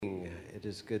It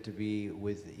is good to be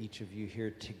with each of you here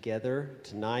together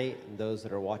tonight, and those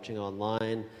that are watching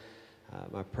online.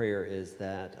 My prayer is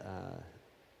that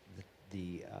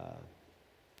the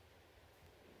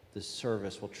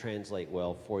service will translate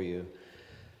well for you.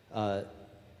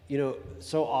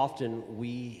 So often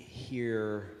we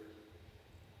hear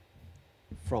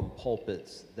from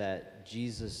pulpits that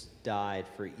Jesus died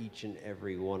for each and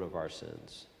every one of our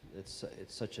sins. It's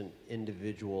such an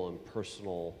individual and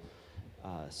personal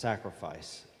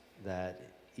sacrifice that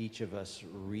each of us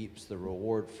reaps the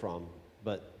reward from,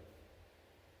 but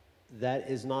that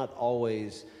is not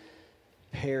always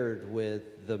paired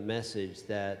with the message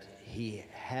that he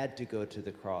had to go to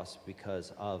the cross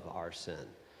because of our sin.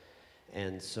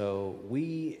 And so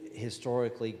we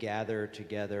historically gather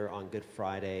together on Good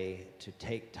Friday to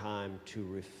take time to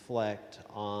reflect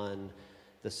on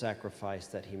the sacrifice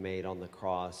that he made on the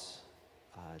cross.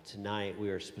 Tonight we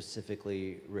are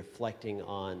specifically reflecting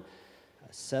on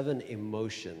 7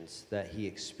 emotions that he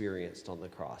experienced on the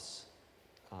cross.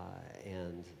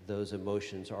 And those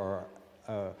emotions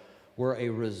were a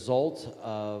result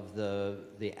of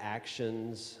the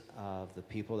actions of the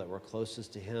people that were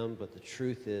closest to him, but the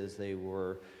truth is they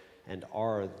were and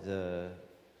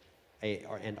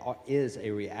is a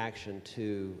reaction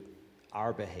to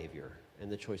our behavior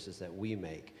and the choices that we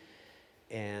make.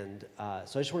 And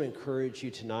so I just want to encourage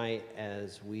you tonight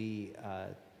as we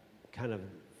kind of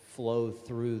flow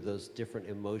through those different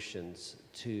emotions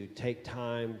to take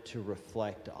time to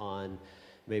reflect on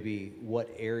maybe what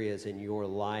areas in your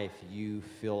life you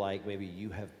feel like maybe you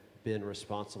have been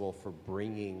responsible for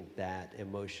bringing that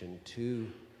emotion to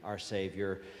our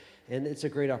Savior. And it's a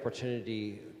great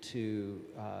opportunity to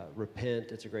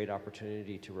repent. It's a great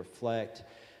opportunity to reflect.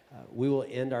 We will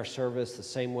end our service the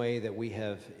same way that we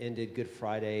have ended Good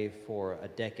Friday for a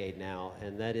decade now,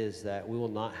 and that is that we will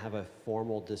not have a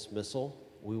formal dismissal.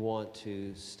 We want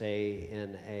to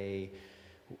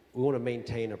we want to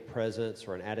maintain a presence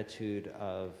or an attitude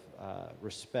of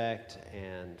respect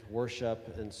and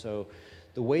worship. And so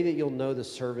the way that you'll know the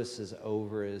service is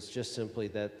over is just simply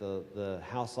that the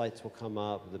house lights will come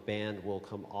up, the band will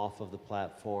come off of the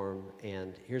platform,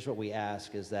 and here's what we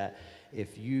ask is that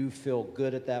if you feel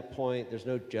good at that point, there's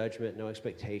no judgment, no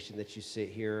expectation that you sit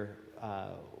here.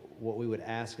 What we would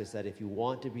ask is that if you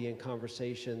want to be in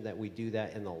conversation, that we do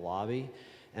that in the lobby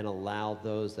and allow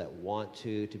those that want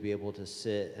to be able to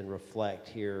sit and reflect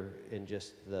here in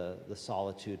just the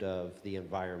solitude of the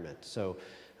environment. So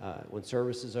when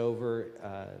service is over,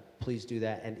 please do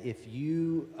that. And if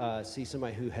you see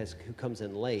somebody who comes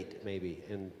in late, maybe,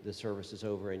 and the service is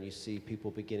over, and you see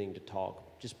people beginning to talk,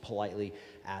 just politely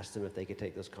ask them if they could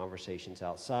take those conversations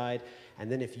outside.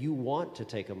 And then if you want to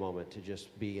take a moment to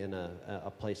just be in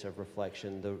a place of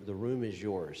reflection, the room is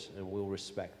yours, and we'll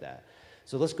respect that.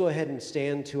 So let's go ahead and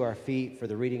stand to our feet for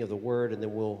the reading of the word, and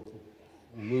then we'll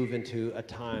move into a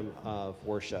time of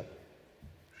worship.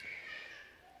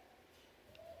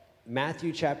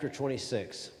 Matthew chapter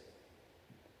 26,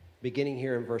 beginning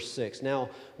here in verse 6. Now,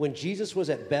 when Jesus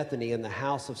was at Bethany in the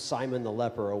house of Simon the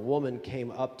leper, a woman came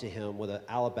up to him with an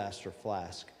alabaster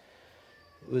flask.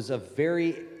 It was a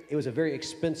very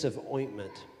expensive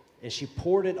ointment, and she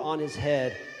poured it on his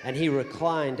head, and he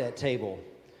reclined at table.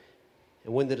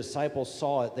 And when the disciples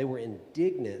saw it, they were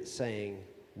indignant, saying,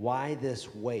 "Why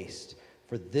this waste?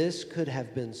 For this could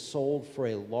have been sold for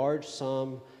a large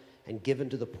sum and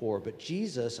given to the poor." But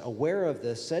Jesus, aware of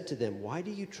this, said to them, "Why do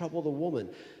you trouble the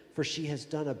woman? For she has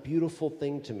done a beautiful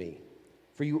thing to me.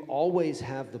 For you always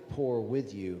have the poor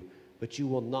with you, but you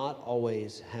will not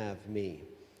always have me.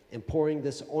 In pouring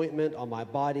this ointment on my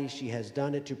body, she has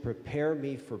done it to prepare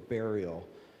me for burial.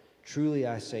 Truly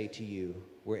I say to you,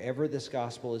 wherever this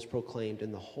gospel is proclaimed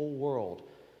in the whole world,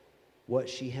 what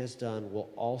she has done will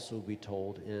also be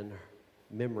told in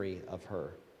memory of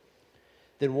her."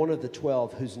 Then one of the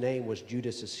 12, whose name was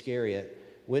Judas Iscariot,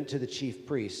 went to the chief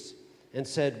priests and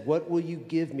said, "What will you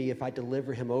give me if I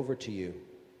deliver him over to you?"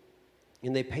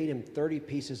 And they paid him 30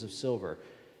 pieces of silver.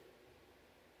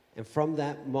 And from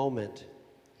that moment,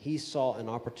 he saw an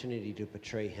opportunity to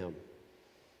betray him.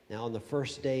 Now, on the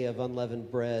first day of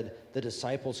unleavened bread, the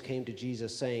disciples came to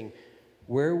Jesus saying,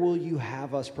 "Where will you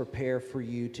have us prepare for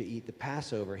you to eat the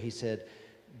Passover?" He said,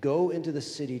 "Go into the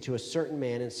city to a certain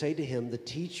man and say to him, 'The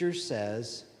teacher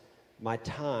says, my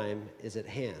time is at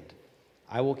hand.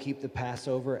 I will keep the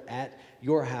Passover at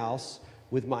your house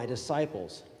with my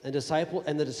disciples.'" And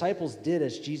the disciples did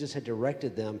as Jesus had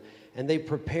directed them, and they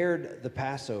prepared the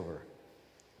Passover.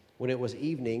 When it was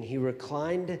evening, he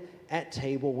reclined at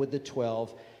table with the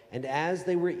 12, and as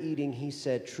they were eating, he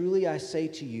said, "Truly I say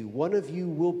to you, one of you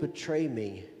will betray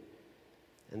me."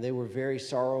 And they were very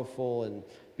sorrowful and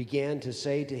began to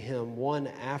say to him one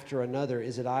after another,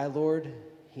 "Is it I, Lord?"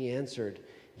 He answered,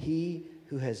 "He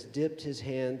who has dipped his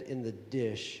hand in the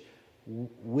dish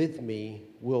with me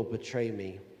will betray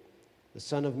me. The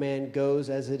Son of Man goes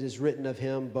as it is written of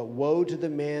him, but woe to the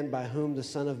man by whom the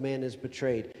Son of Man is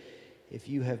betrayed.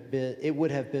 It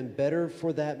would have been better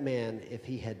for that man if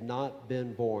he had not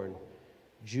been born."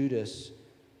 Judas,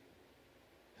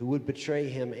 who would betray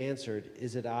him, answered,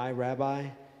 "Is it I, Rabbi?"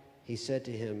 He said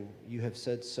to him, "You have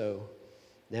said so."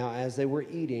 Now as they were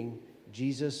eating,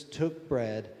 Jesus took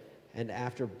bread, and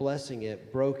after blessing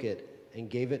it, broke it, and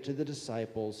gave it to the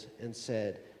disciples, and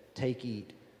said, "Take,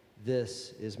 eat.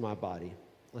 This is my body."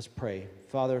 Let's pray.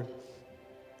 Father,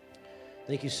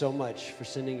 thank you so much for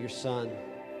sending your Son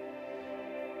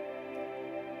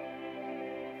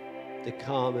to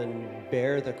come and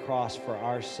bear the cross for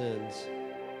our sins,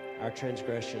 our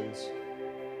transgressions.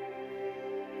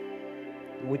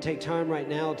 And we take time right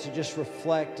now to just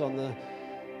reflect on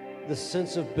the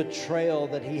sense of betrayal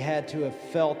that he had to have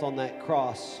felt on that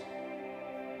cross.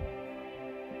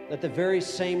 That the very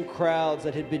same crowds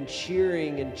that had been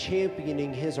cheering and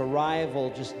championing his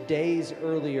arrival just days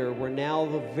earlier were now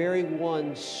the very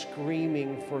ones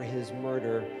screaming for his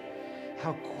murder.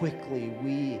 How quickly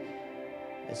we,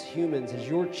 as humans, as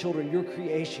your children, your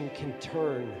creation, can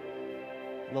turn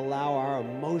and allow our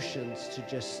emotions to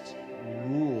just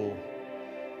rule.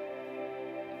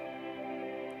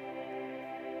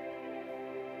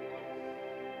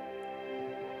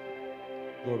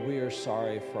 Lord, we are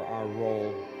sorry for our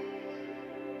role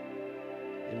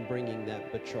in bringing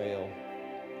that betrayal.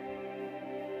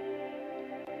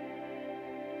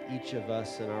 Each of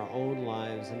us in our own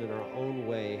lives and in our own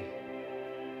way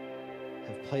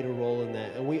have played a role in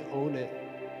that, and we own it.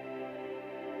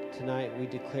 Tonight we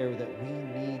declare that we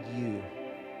need you.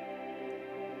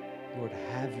 Lord,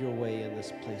 have your way in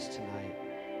this place tonight.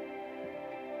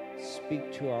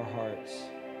 Speak to our hearts.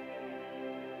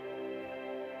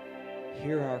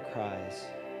 Hear our cries.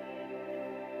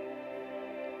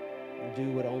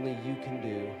 Do what only you can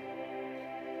do.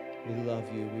 We love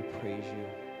you. We praise you.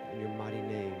 In your mighty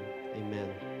name, amen.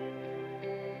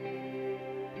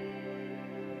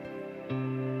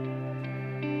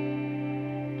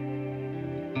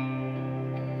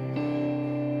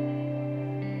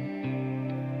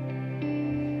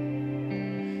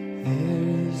 There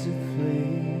is a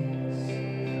place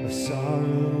of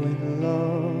sorrow and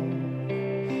love,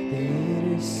 the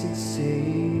innocent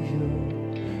Savior,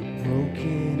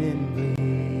 broken and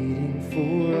bleeding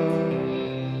for us.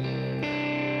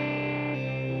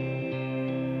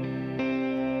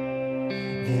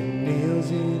 The nails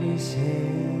in his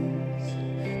hands,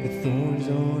 the thorns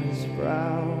on his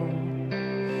brow,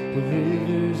 the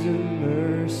rivers of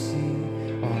mercy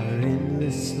are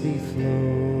endlessly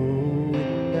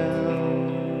flowing down.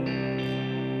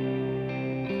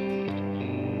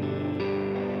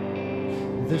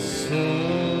 The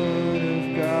Son of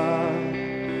God,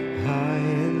 high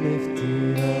and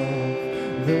lifted up,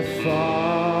 the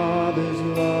Father's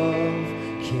love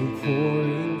came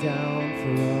pouring down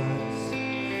for us.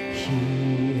 He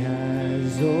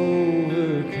has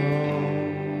overcome.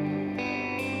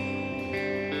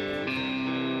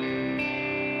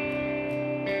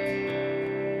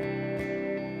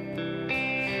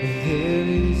 There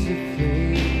is a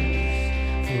place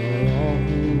for all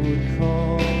who would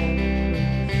come.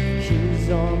 His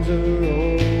arms are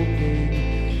open,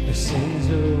 their sins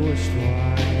are washed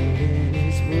white in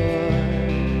his blood.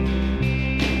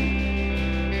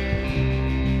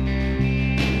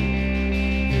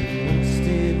 You're lost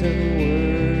and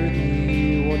unworthy,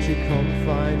 won't you come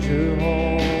find your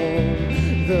home?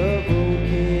 The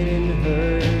broken and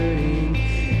hurting,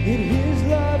 in his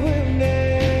love will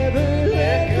never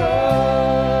let go.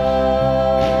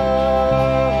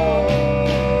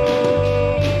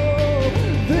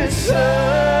 The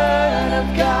Son of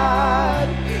God,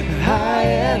 high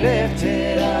and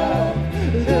lifted up,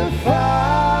 the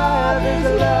Father's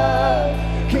love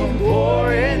came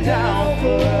pouring down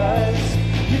for us,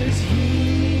 'cause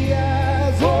he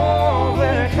has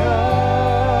overcome.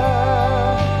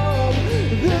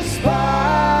 The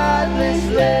spotless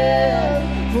Lamb,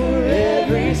 for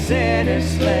every sinner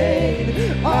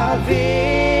slain, our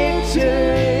victory,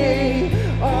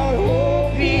 our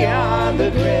hope beyond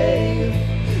the grave.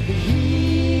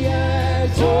 He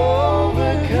has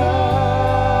overcome.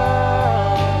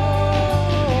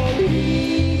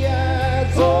 He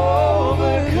has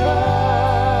overcome.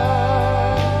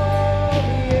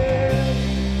 Yeah.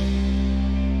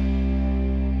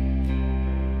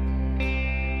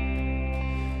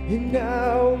 And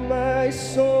now my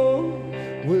song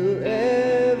will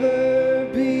ever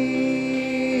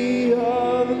be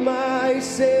of my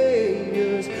Savior.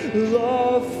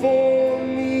 love for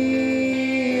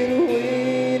me. And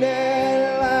when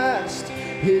at last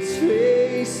his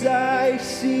face I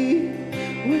see,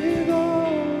 with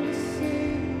all the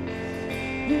saints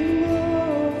in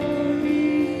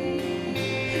glory,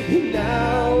 and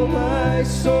now my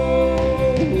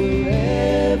soul will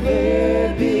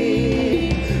ever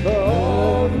be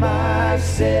of my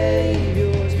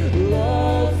Savior's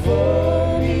love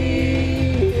for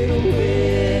me. And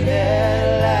when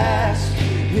at last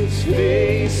his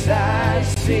face I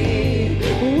see,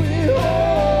 with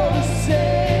all the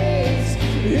saints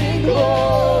in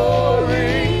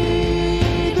glory,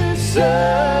 the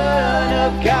Son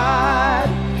of God,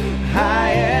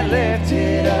 high and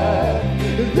lifted up,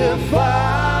 the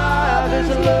Father's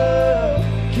love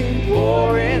came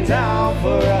pouring down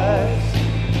for us.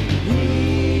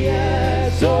 He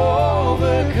has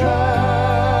overcome,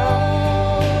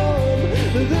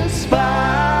 the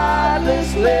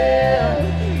spotless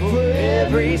Lamb, for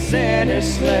every sinner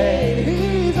slain.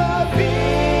 He's our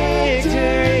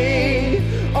victory,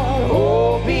 our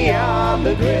hope beyond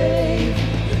the grave.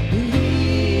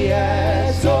 He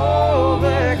has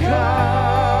overcome.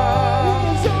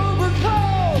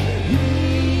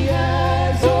 He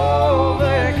has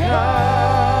overcome.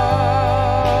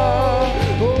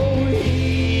 Oh,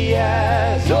 he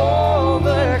has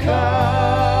overcome.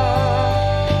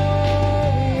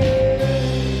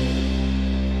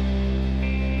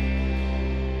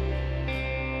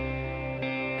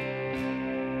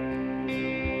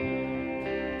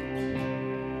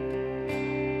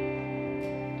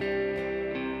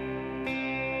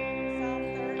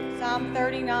 Psalm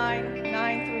 39,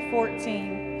 9 through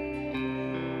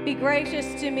 14. Be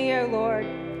gracious to me, O Lord,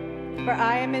 for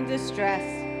I am in distress.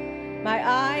 My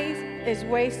eyes is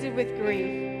wasted with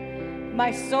grief,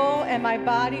 my soul and my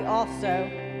body also.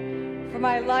 For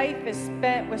my life is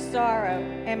spent with sorrow,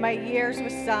 and my years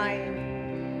with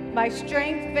sighing. My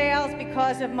strength fails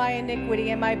because of my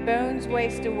iniquity, and my bones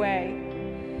waste away.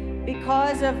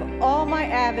 Because of all my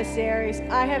adversaries,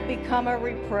 I have become a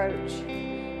reproach,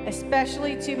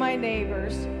 especially to my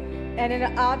neighbors, and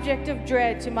an object of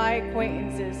dread to my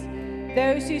acquaintances.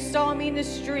 Those who saw me in the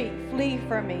street flee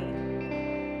from me.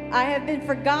 I have been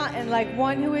forgotten like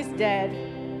one who is dead.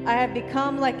 I have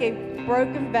become like a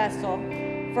broken vessel,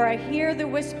 for I hear the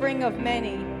whispering of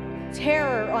many,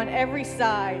 terror on every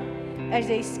side, as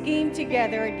they scheme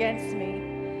together against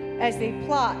me, as they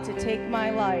plot to take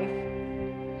my life.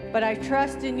 But I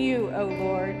trust in you, O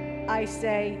Lord. I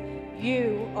say,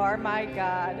 you are my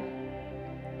God.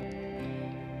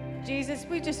 Jesus,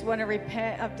 we just want to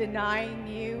repent of denying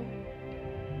you.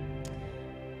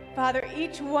 Father,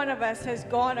 each one of us has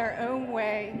gone our own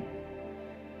way.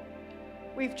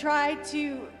 We've tried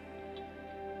to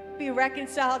be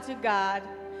reconciled to God,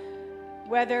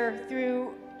 whether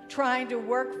through trying to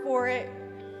work for it,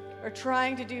 or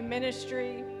trying to do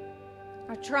ministry,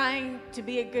 or trying to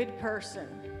be a good person.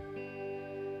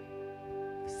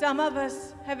 Some of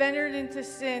us have entered into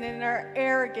sin, and in our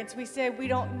arrogance, we said we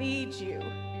don't need you.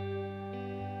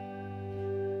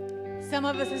 Some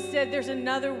of us have said there's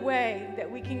another way that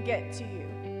we can get to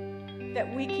you,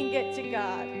 that we can get to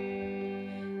God.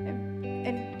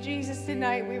 And Jesus,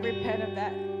 tonight we repent of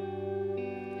that.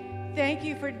 Thank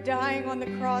you for dying on the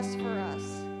cross for us.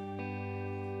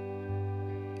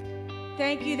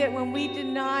 Thank you that when we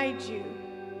denied you,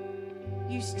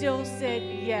 you still said,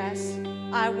 yes,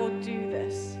 I will do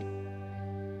this.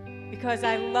 Because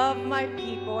I love my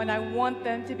people and I want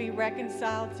them to be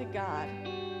reconciled to God.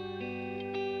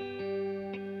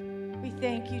 We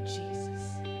thank you,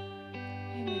 Jesus.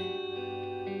 Amen.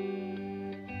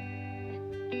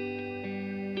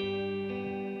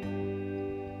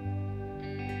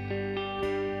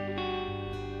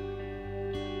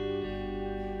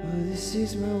 Oh, this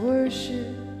is my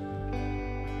worship.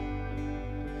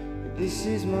 This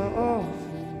is my offering.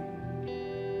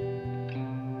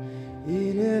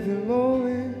 In every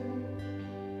moment,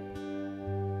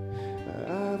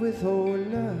 I withhold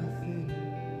nothing.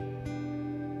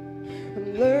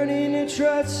 I'm learning to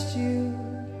trust you,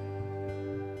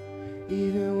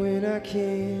 even when I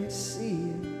can't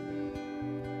see it.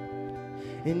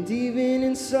 And even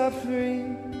in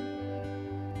suffering,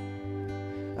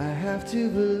 I have to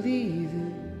believe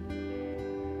it.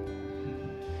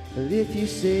 And if you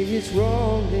say it's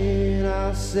wrong, then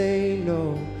I'll say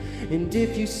no. And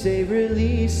if you say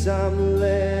release, I'm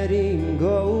letting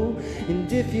go.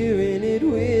 And if you're in it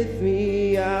with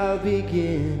me, I'll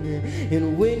begin.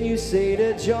 And when you say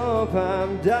to jump,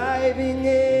 I'm diving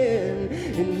in.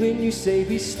 And when you say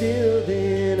be still,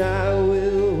 then I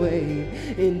will wait.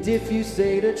 And if you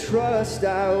say to trust,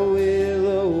 I will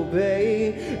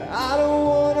obey. I don't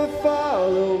want to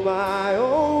follow my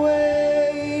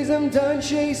done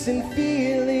chasing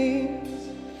feelings.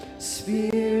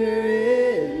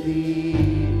 Spirit, lead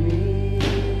me.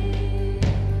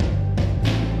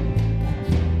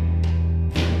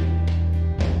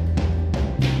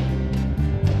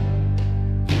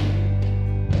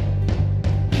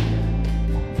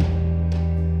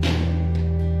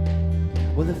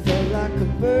 Well, it felt like a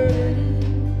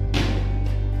burden,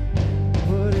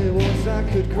 but it was I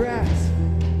could grasp.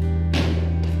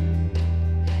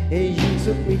 And you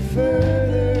took me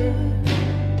further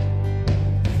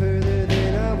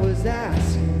than I was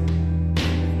asking.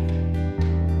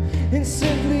 And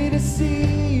simply to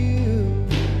see you,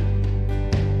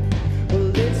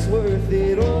 well, it's worth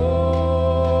it all.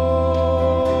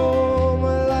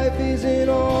 My life is an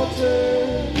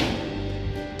altar.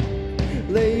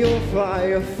 Let your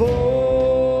fire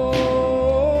fall.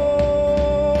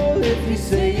 If you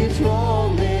say it's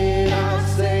wrong, then I'll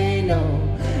say no.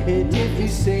 And if you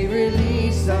say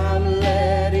release, I'm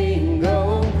letting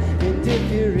go. And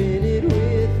if you're in it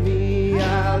with me,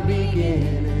 I'll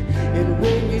begin. And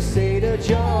when you say to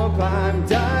jump, I'm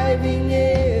diving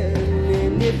in.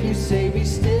 And if you say be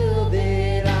still,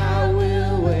 then I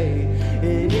will wait.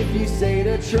 And if you say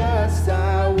to trust,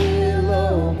 I will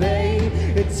obey.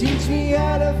 And teach me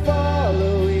how to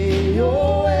follow in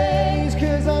your ways,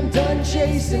 'cause I'm done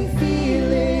chasing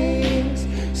feelings.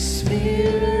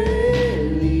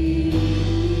 Spirit, lead.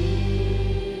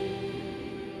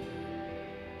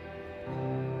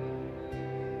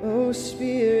 Oh,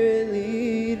 Spirit,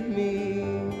 lead me.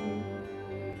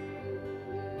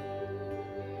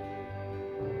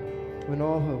 When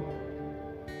all hope,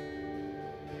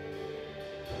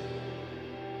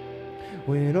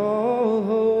 when all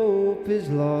hope is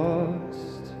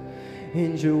lost,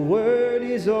 and your word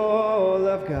is all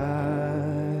I've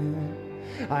got,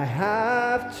 I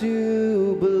have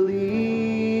to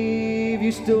believe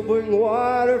you still bring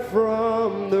water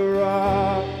from the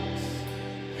rocks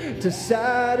to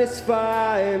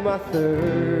satisfy my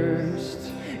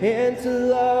thirst and to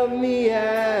love me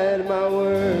at my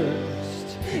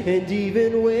worst. And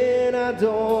even when I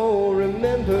don't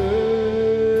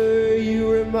remember,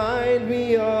 you remind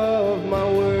me of my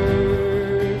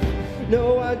worth.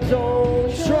 No, I don't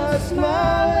trust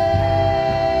my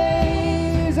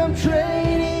ways. I'm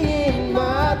trading in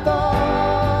my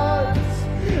thoughts.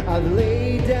 I've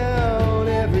laid down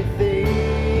everything,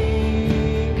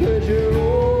 'cause you're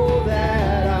all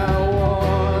that I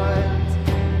want.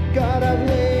 God, I've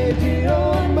laid it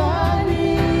on my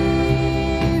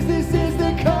knees. This is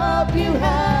the cup you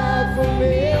have for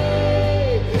me.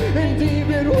 And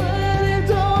even when it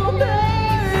don't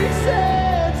make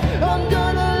sense, I'm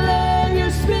gonna let your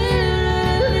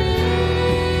spirit lead.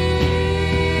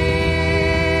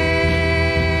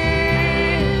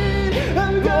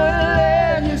 I'm gonna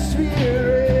let your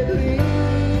spirit lead.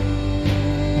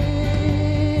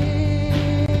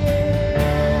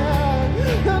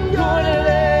 I'm gonna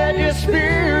let your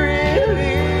spirit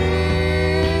lead.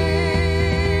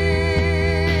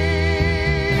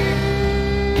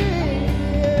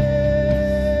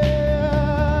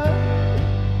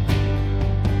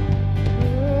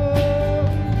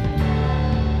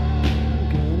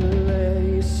 I'm gonna let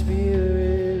your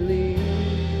spirit lead.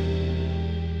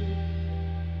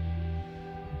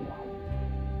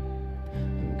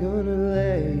 I'm gonna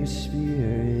let your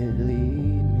spirit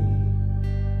lead me.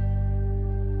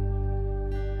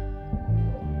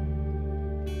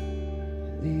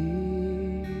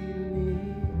 Lead me.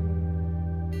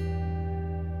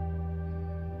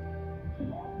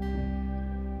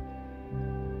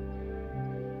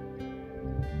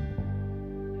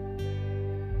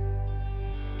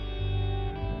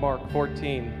 Mark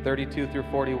 14, 32 through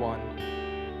 41.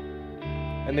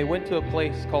 And they went to a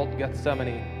place called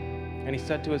Gethsemane, and he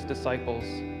said to his disciples,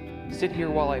 "Sit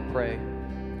here while I pray."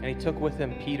 And he took with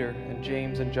him Peter and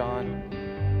James and John,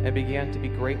 and began to be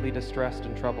greatly distressed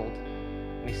and troubled.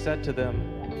 And he said to them,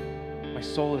 "My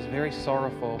soul is very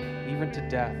sorrowful, even to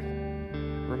death.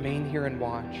 Remain here and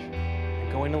watch."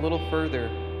 And going a little further,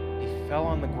 he fell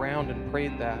on the ground and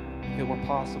prayed that, if it were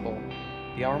possible,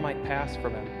 the hour might pass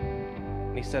from him.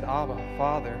 And he said, "Abba,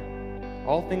 Father,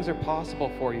 all things are possible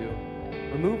for you.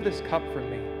 Remove this cup from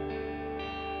me.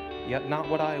 Yet not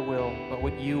what I will, but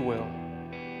what you will."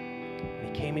 And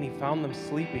he came and he found them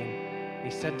sleeping. And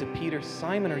he said to Peter,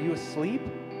 "Simon, are you asleep?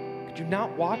 Could you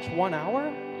not watch 1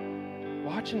 hour?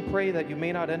 Watch and pray that you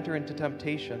may not enter into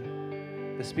temptation.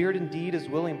 The spirit indeed is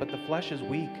willing, but the flesh is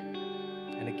weak."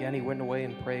 And again he went away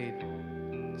and prayed,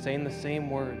 saying the same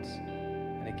words.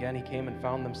 And again he came and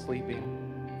found them sleeping,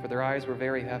 for their eyes were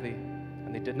very heavy,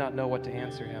 and they did not know what to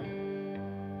answer him.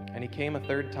 And he came a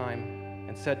third time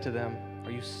and said to them, "Are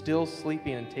Are you still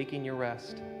sleeping and taking your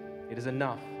rest? It is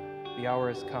enough. The hour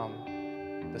has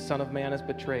come. The Son of Man is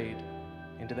betrayed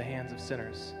into the hands of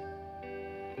sinners.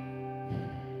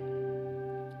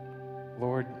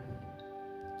 Lord,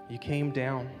 you came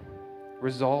down,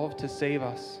 resolved to save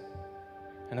us,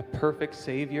 and a perfect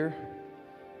Savior.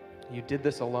 You did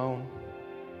this alone.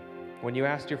 When you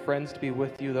asked your friends to be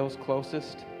with you, those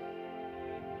closest,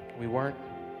 we weren't.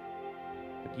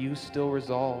 But you still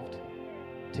resolved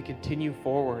to continue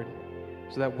forward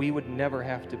so that we would never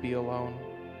have to be alone,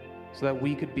 so that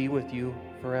we could be with you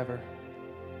forever.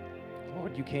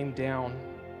 Lord, you came down,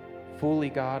 fully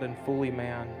God and fully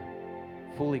man.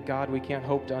 Fully God we can't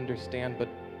hope to understand, but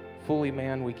fully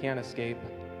man we can't escape.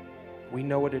 We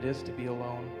know what it is to be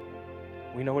alone.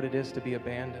 We know what it is to be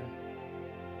abandoned.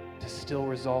 To still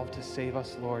resolve to save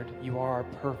us, Lord. You are our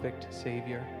perfect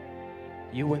Savior.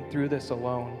 You went through this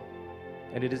alone,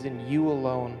 and it is in you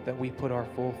alone that we put our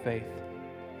full faith.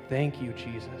 Thank you,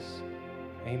 Jesus.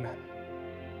 Amen.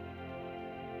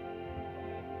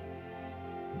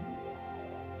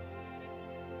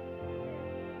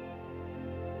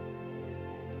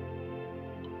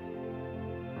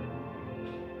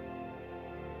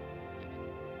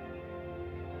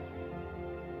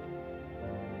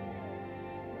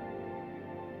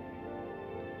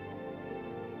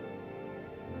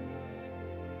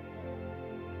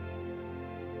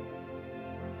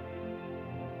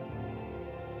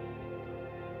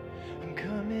 I'm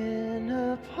coming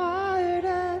apart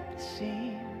at the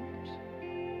seams.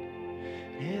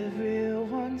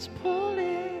 Everyone's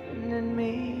pulling at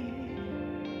me.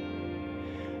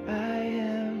 I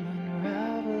am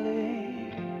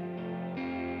unraveling.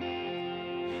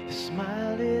 The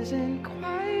smile isn't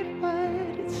quite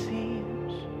what it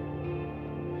seems.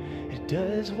 It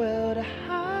does well to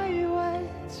hide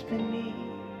what's beneath.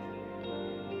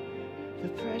 The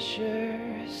pressure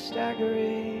is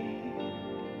staggering.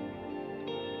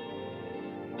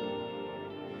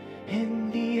 In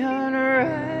the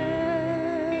unraveling,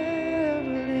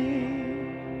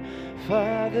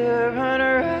 Father,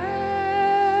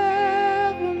 unravel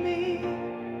me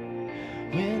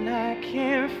when I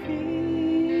can't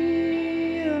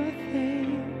feel a thing.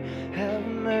 Have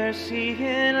mercy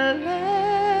and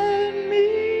let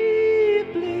me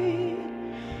bleed.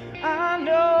 I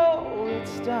know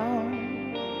it's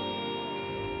done,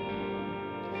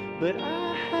 but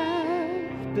I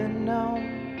have been numb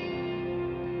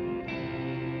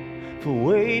for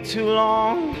way too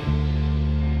long.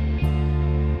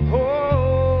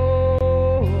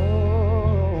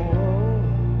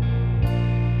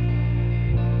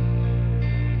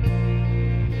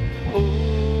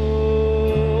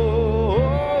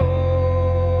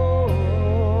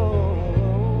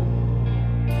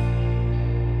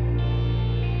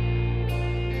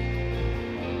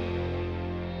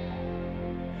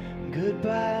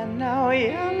 Goodbye now,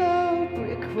 yellow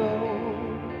brick road.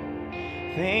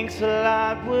 Thanks a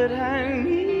lot, what I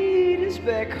need is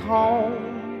back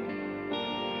home.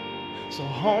 So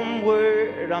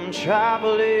homeward I'm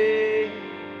traveling.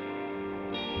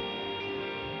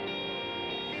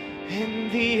 In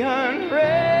the unraveling,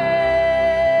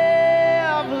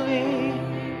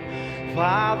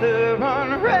 Father,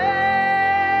 unravel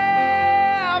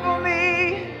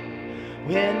me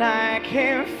when I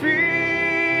can't feel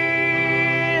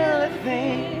a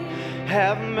thing.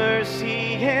 Have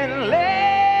mercy and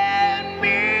let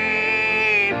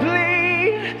me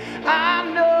bleed. I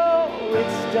know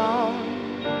it's done,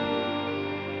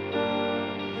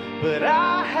 but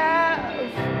I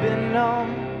have been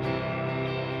numb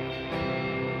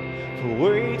for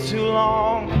way too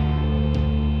long.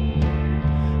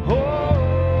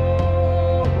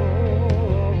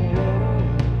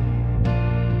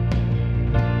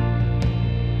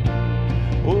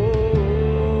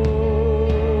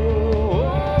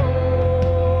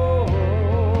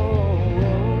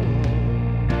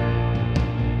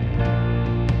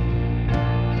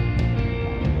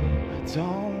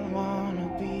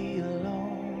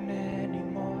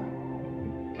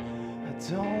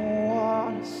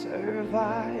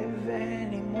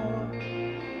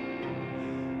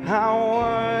 I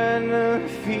wanna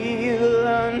feel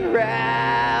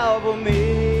unravel me.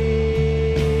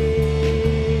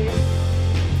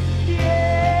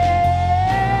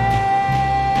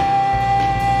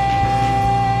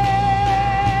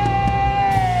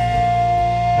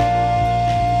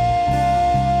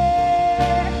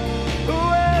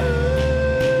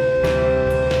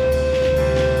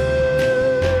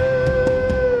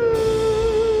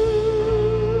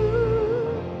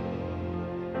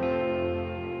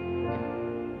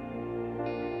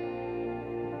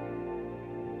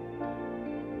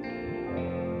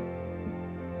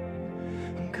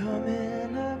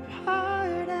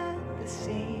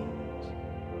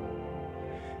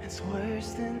 It's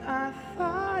worse than I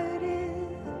thought it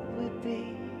would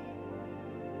be,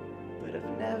 but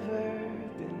I've never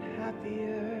been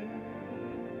happier.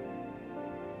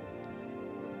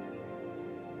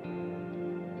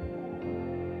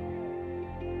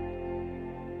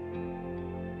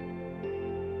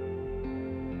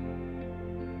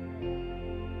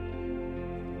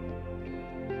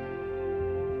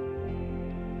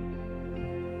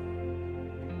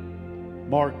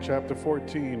 Mark chapter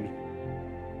 14,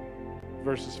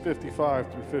 verses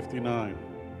 55 through 59.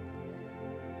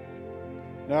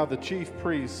 Now the chief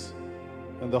priests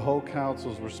and the whole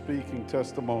councils were speaking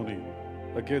testimony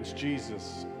against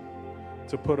Jesus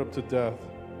to put him to death,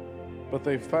 but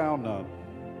they found none.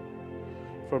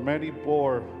 For many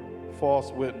bore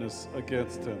false witness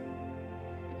against him,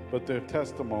 but their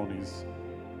testimonies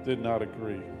did not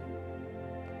agree.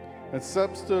 And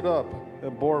some stood up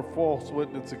and bore false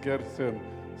witness against him,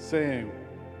 saying,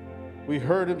 We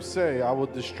heard him say, I will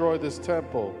destroy this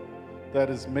temple that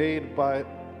is made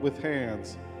with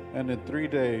hands, and in 3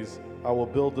 days I will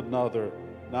build another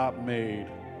not made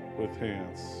with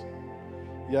hands.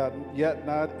 Yet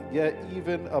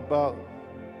even about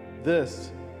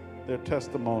this their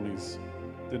testimonies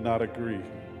did not agree.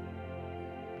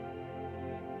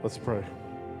 Let's pray.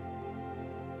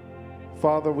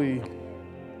 Father, we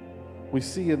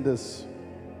see in this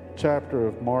chapter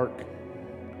of Mark,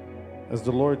 as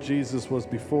the Lord Jesus was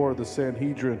before the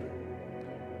Sanhedrin,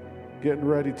 getting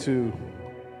ready to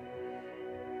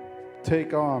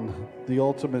take on the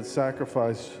ultimate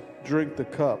sacrifice, drink the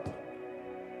cup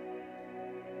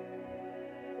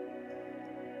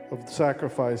of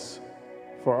sacrifice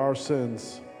for our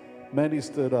sins. Many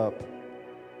stood up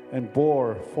and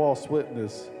bore false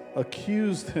witness,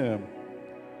 accused him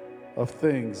of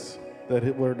things that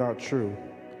were not true.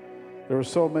 There were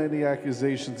so many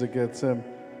accusations against him,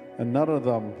 and none of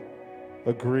them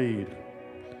agreed.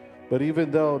 But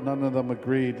even though none of them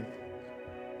agreed,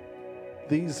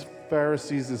 these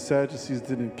Pharisees and Sadducees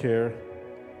didn't care.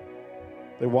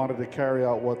 They wanted to carry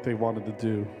out what they wanted to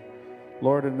do.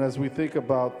 Lord, and as we think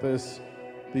about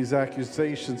these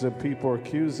accusations and people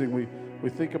accusing, we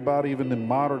think about even in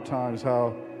modern times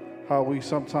how we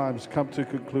sometimes come to a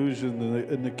conclusion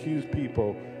and accuse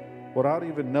people without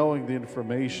even knowing the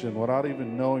information, without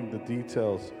even knowing the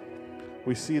details.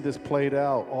 We see this played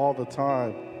out all the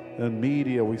time in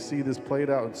media. We see this played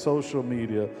out in social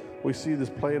media. We see this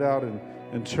played out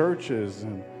in churches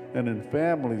and in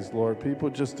families, Lord. People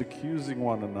just accusing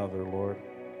one another, Lord.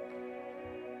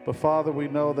 But Father, we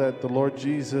know that the Lord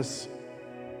Jesus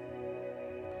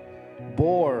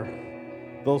bore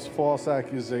those false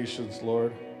accusations,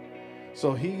 Lord.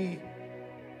 So he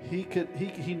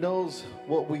knows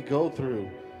what we go through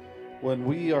when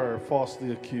we are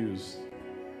falsely accused.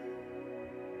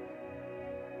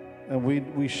 And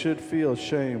we should feel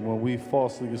shame when we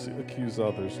falsely accuse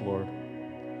others, Lord.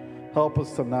 Help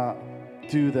us to not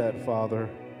do that, Father,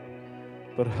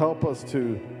 but help us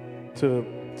to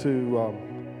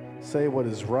say what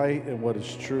is right and what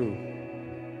is true.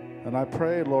 And I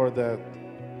pray, Lord, that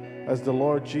as the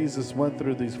Lord Jesus went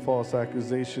through these false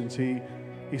accusations, he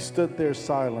stood there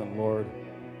silent, Lord,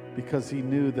 because he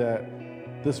knew that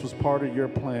this was part of your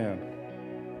plan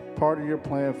for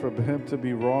him to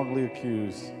be wrongly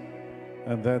accused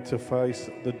and then to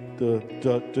face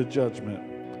the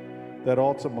judgment that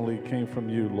ultimately came from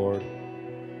you, Lord,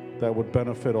 that would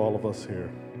benefit all of us here.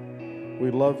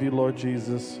 We love you, Lord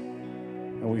Jesus,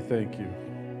 and we thank you.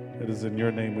 It is in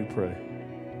your name we pray.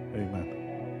 Amen.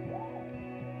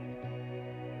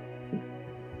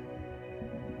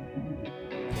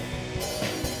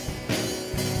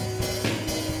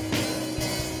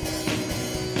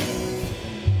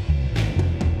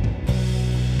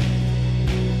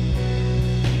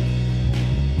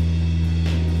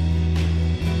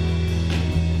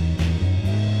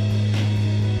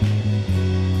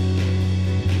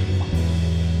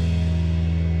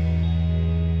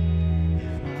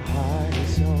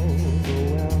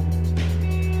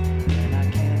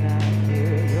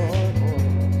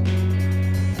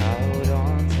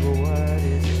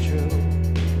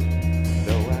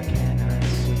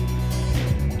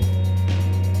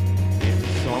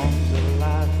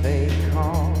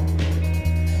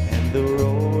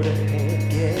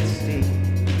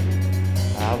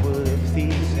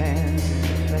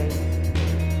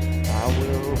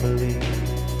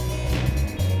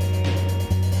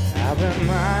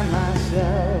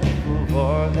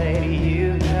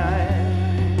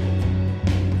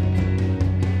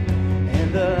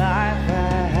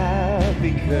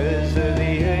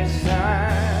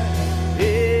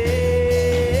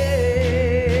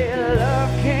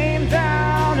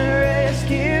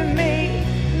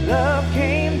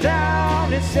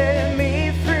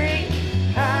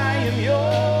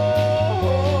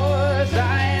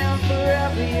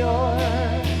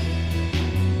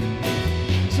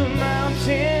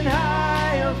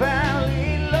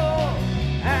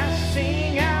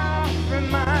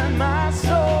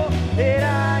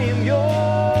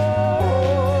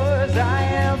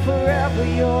 forever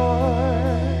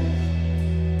yours.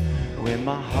 When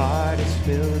my heart is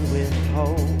filled with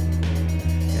hope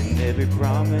and every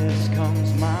promise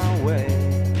comes my way,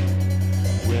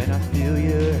 when I feel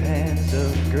your hands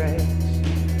of grace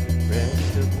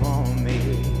rest upon me,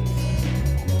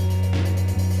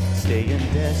 staying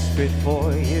desperate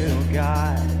for you,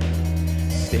 God,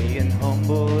 staying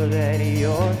humble at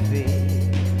your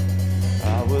feet,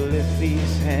 I will lift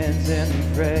these hands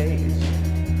and praise,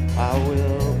 I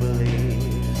will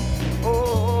believe.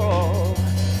 Oh,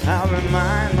 I'll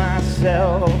remind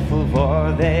myself of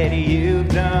all that you've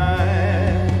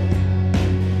done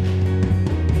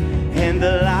and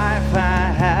the life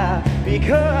I have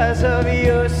because of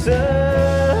your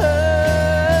Son.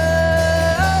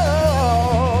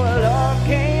 Love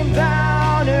came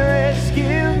down to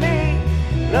rescue me.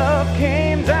 Love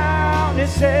came down to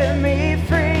set me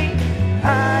free.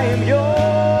 I am yours.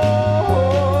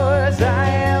 I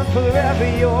am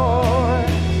forever yours.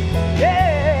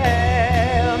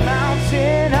 Yeah,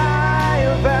 mountain high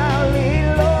or valley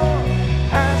low,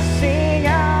 I sing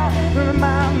out,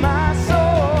 remind my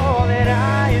soul that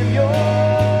I am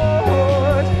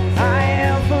yours. I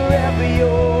am forever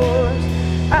yours.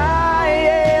 I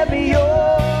am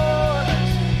yours.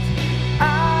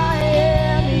 I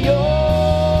am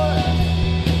yours.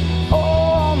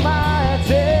 All my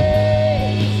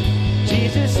days,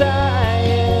 Jesus, I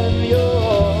am yours.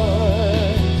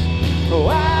 Oh,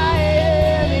 I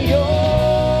am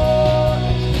yours.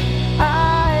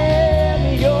 I am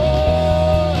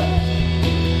yours.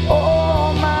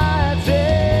 All my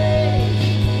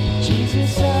days,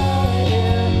 Jesus, I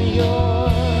am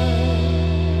yours.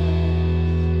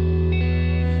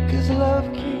 'Cause love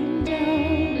came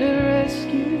down to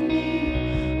rescue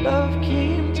me. Love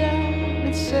came down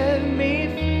and set me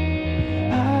free.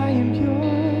 I am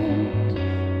yours.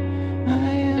 I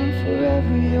am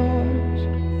forever yours.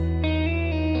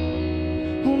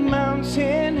 Oh,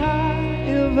 mountain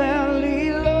high, or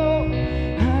valley low,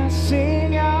 I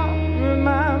sing out,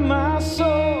 remind my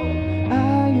soul,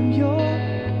 I am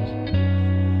yours.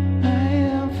 I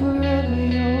am forever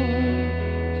yours.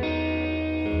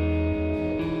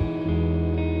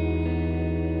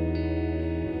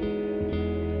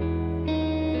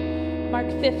 Mark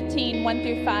 15, 1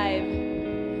 through 5.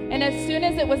 And as soon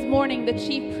as it was morning, the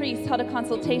chief priests held a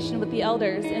consultation with the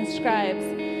elders and scribes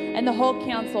and the whole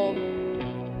council.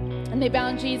 And they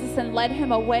bound Jesus and led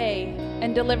him away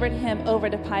and delivered him over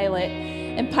to Pilate.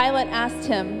 And Pilate asked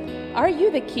him, "Are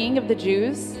you the king of the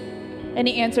Jews?" And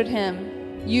he answered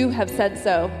him, "You have said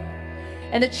so."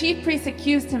 And the chief priests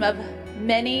accused him of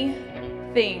many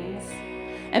things.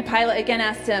 And Pilate again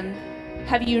asked him,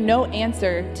 "Have you no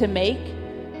answer to make?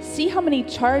 See how many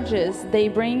charges they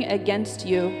bring against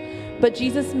you." But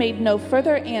Jesus made no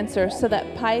further answer, so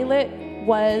that Pilate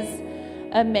was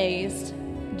amazed.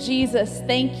 Jesus,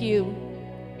 thank you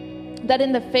that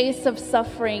in the face of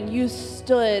suffering, you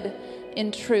stood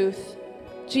in truth.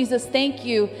 Jesus, thank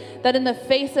you that in the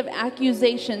face of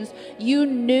accusations, you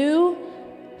knew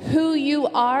who you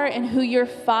are and who your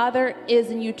Father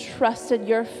is, and you trusted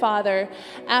your Father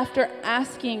after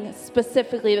asking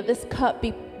specifically that this cup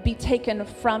be taken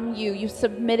from you. You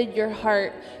submitted your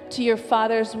heart to your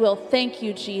Father's will. Thank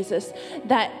you, Jesus,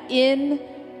 that in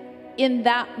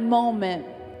that moment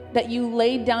that you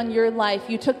laid down your life,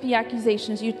 you took the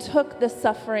accusations, you took the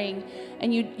suffering,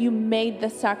 and you made the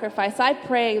sacrifice. I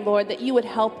pray, Lord, that you would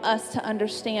help us to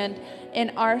understand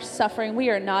in our suffering, we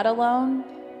are not alone.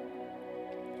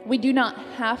 We do not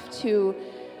have to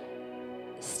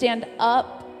stand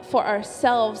up for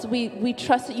ourselves. We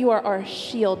trust that you are our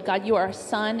shield. God, you are our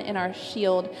sun and our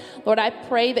shield. Lord, I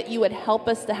pray that you would help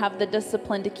us to have the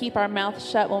discipline to keep our mouth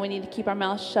shut when we need to keep our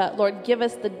mouth shut. Lord, give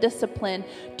us the discipline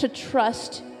to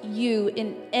trust you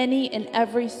in any and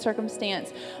every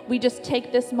circumstance. We just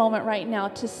take this moment right now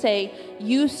to say,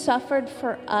 you suffered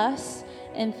for us,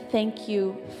 and thank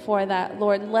you for that.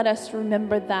 Lord, let us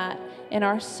remember that in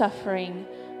our suffering,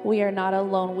 we are not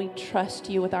alone. We trust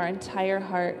you with our entire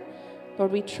heart.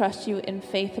 Lord, we trust you in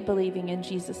faith, believing in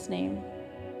Jesus' name.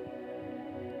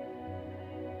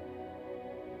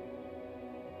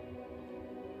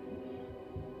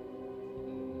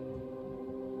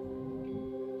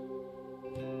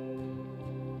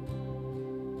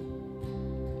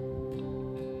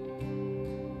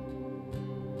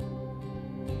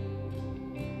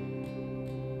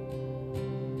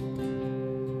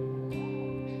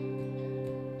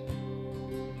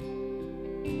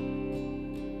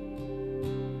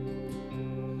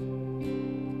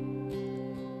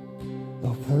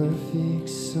 Perfect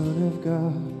Son of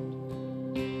God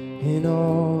in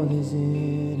all his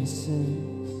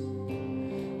innocence,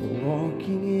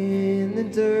 walking in the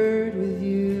dirt with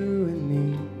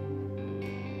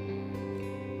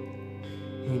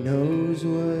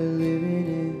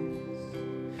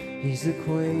He's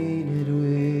acquainted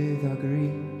with our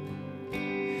grief.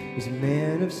 He's a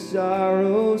man of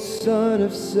sorrow, son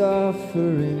of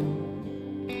suffering.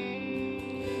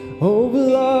 Oh,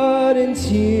 blood and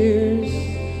tears,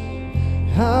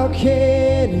 how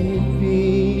can it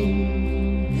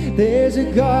be? There's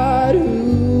a God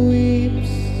who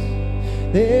weeps,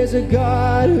 there's a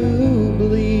God who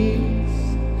bleeds,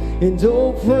 and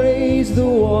oh, praise the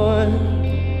one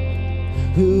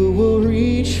who will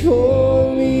reach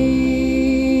for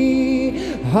me.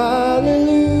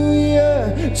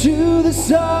 Hallelujah to the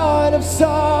Son of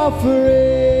suffering.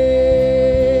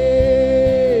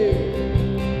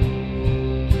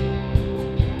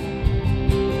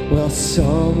 Well,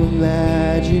 some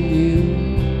imagine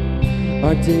you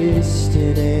are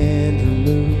distant and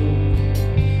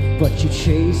removed, but you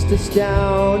chased us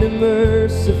down in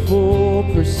merciful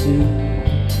pursuit.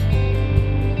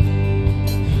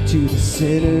 To the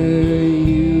sinner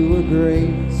you were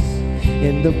grace,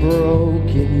 and the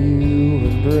broken you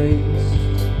embraced.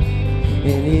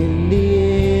 And in the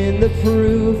end, the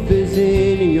proof is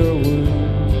in your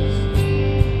wounds.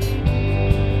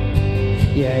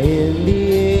 Yeah, in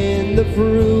the end, the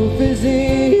proof is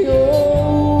in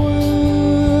your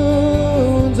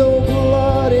wounds. Oh,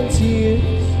 blood and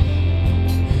tears,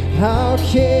 how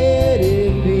can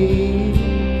it be?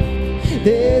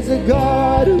 There's a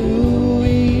God who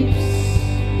weeps,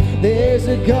 there's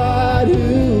a God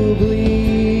who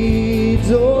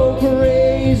bleeds. Oh,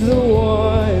 praise the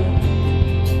one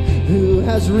who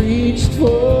has reached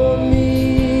for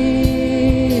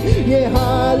me. Yeah,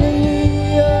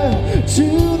 hallelujah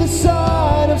to the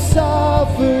Son of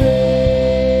suffering.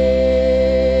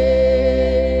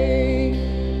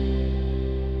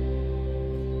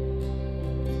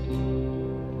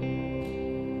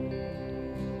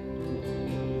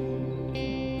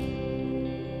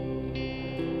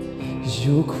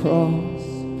 Your cross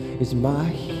is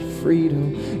my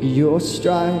freedom, your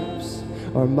stripes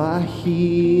are my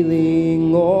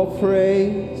healing. All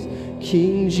praise,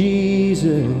 King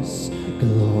Jesus.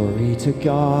 Glory to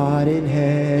God in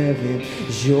heaven.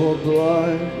 Your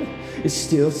blood is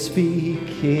still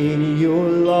speaking, your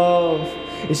love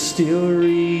is still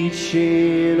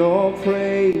reaching. All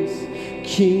praise,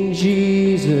 King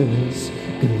Jesus.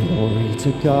 Glory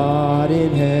to God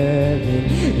in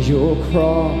heaven. Your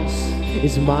cross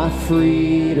is my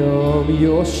freedom,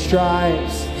 your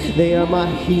stripes, they are my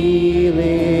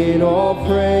healing. All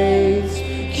praise,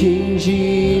 King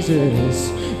Jesus.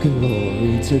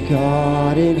 Glory to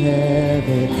God in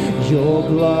heaven. Your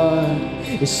blood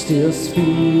is still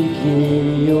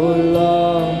speaking, your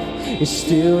love is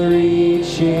still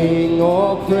reaching.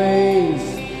 All praise,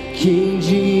 King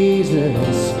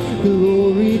Jesus.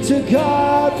 Glory to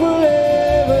God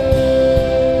forever.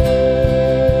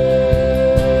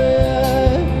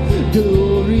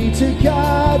 Glory to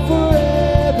God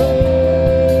forever.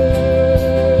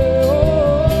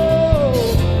 Oh,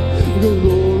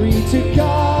 glory to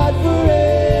God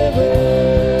forever.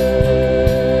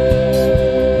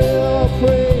 Oh,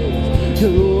 praise,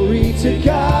 glory to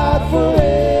God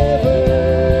forever.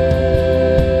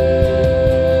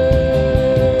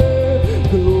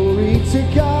 Glory to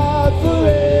God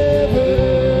forever.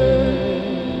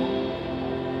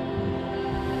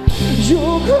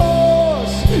 Your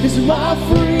cross is my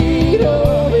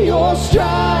freedom, your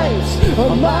stripes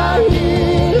are my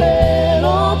healing.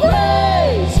 All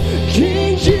praise,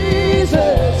 King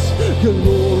Jesus.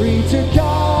 Glory to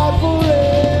God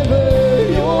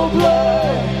forever. Your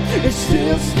blood is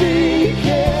still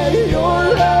speaking,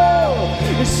 your love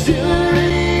is still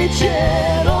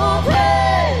reaching. All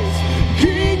praise,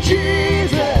 King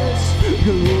Jesus.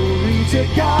 Glory to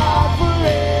God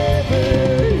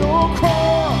forever. Your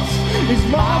cross is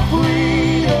my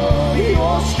freedom,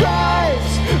 your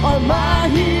stripes are my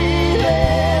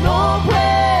healing. All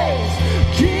praise,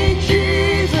 King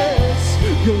Jesus.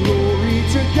 Glory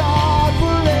to God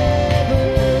forever.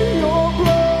 Your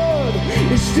blood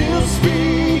is still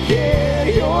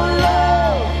speaking, your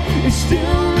love is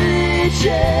still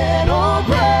reaching. All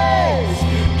praise,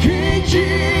 King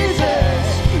Jesus.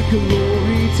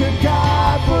 Glory to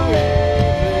God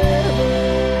forever.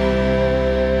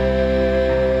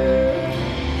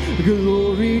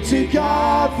 Glory to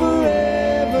God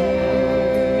forever.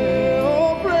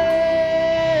 Oh,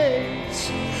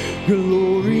 praise.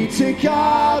 Glory to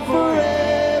God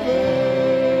forever.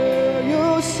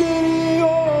 You're sitting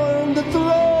on the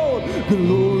throne.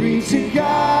 Glory to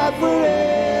God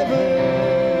forever.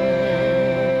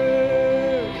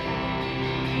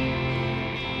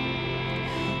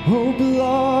 Oh,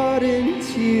 blood and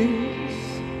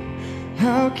tears,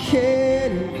 how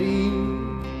can it be?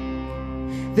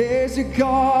 There's a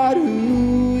God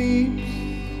who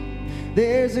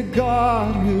There's a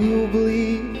God who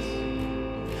believes.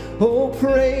 Oh,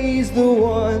 praise the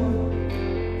one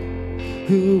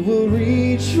who will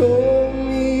reach for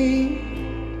me.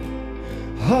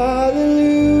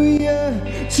 Hallelujah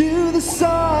to the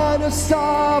Son of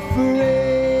suffering.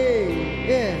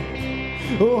 Yeah.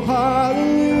 Oh,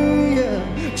 hallelujah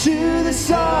to the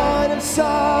Son of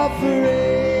suffering.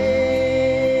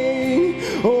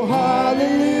 Oh,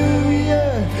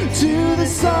 hallelujah to the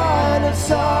Son of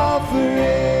suffering.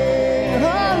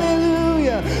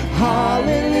 Hallelujah,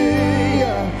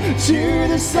 hallelujah to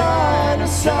the Son of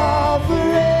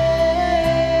suffering.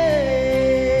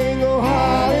 Oh,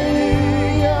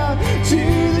 hallelujah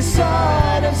to the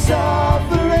Son of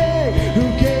suffering, who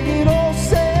gave it all,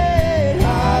 say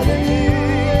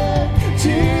hallelujah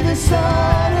to the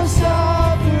Son of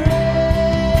suffering.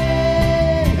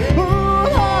 Oh,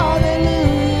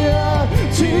 hallelujah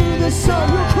to the Son.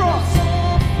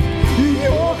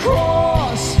 Your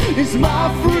cross is my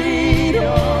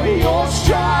freedom, your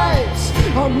stripes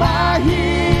are my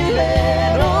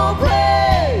healing. Oh,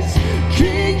 praise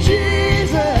King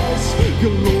Jesus,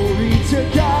 glory to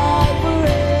God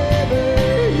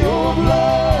forever. Your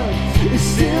blood is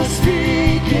still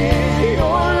speaking,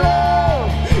 your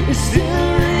love is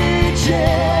still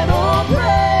reaching. Oh,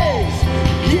 praise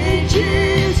King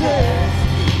Jesus,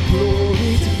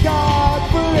 glory to God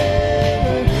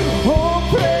forever. Oh,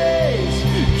 praise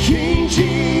King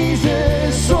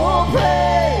Jesus, oh,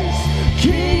 praise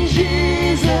King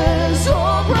Jesus,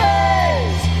 oh,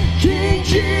 praise King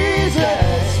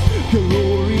Jesus,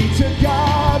 glory to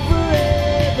God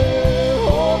forever.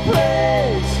 Oh,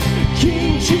 praise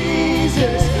King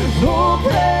Jesus, oh,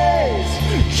 praise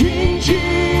King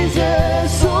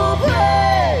Jesus, oh,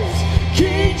 praise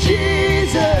King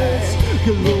Jesus,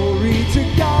 glory to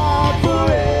God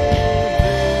forever.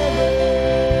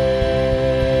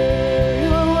 You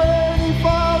are worthy,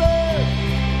 Father.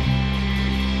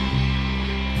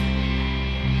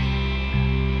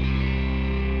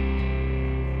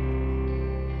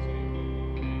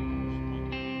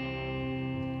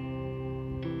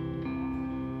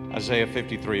 Isaiah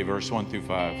 53, verse 1 through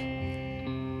 5.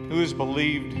 Who has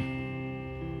believed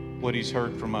what he's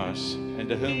heard from us, and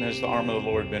to whom has the arm of the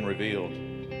Lord been revealed?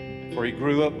 For he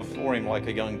grew up before him like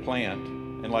a young plant,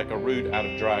 and like a root out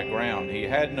of dry ground. He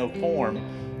had no form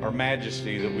or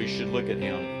majesty that we should look at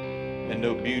him, and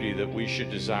no beauty that we should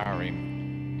desire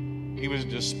him. He was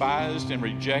despised and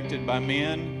rejected by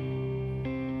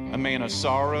men, a man of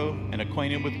sorrow and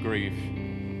acquainted with grief.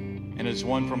 And as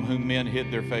one from whom men hid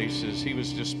their faces, he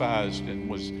was despised, and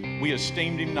we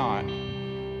esteemed him not.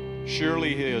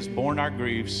 Surely he has borne our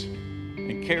griefs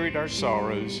and carried our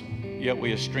sorrows, yet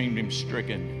we esteemed him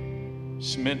stricken,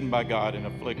 smitten by God, and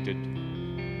afflicted.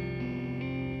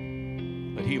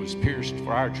 But he was pierced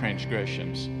for our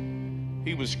transgressions,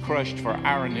 he was crushed for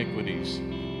our iniquities,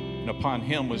 and upon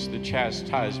him was the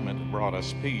chastisement that brought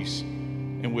us peace,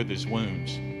 and with his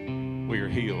wounds we are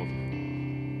healed.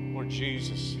 Lord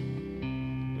Jesus,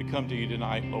 we come to you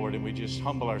tonight, Lord, and we just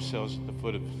humble ourselves at the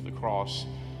foot of the cross.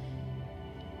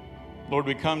 Lord,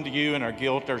 we come to you in our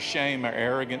guilt, our shame, our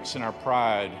arrogance, and our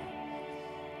pride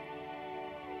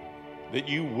that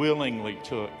you willingly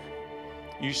took.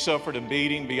 You suffered a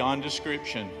beating beyond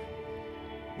description,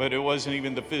 but it wasn't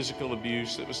even the physical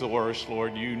abuse that was the worst,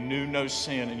 Lord. You knew no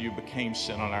sin, and you became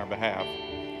sin on our behalf.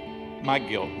 My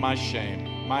guilt, my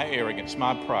shame, my arrogance,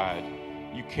 my pride,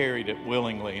 you carried it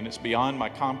willingly, and it's beyond my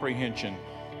comprehension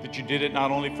that you did it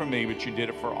not only for me, but you did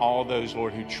it for all those,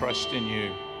 Lord, who trust in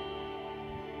you.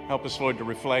 Help us, Lord, to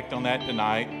reflect on that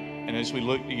tonight. And as we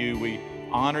look to you, we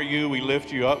honor you, we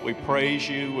lift you up, we praise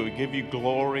you, we give you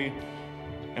glory,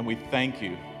 and we thank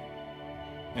you.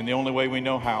 And the only way we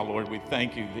know how, Lord, we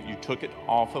thank you that you took it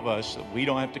off of us, that we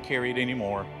don't have to carry it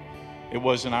anymore. It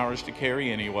wasn't ours to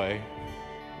carry anyway,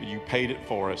 but you paid it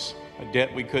for us, a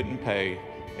debt we couldn't pay,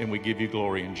 and we give you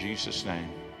glory in Jesus' name.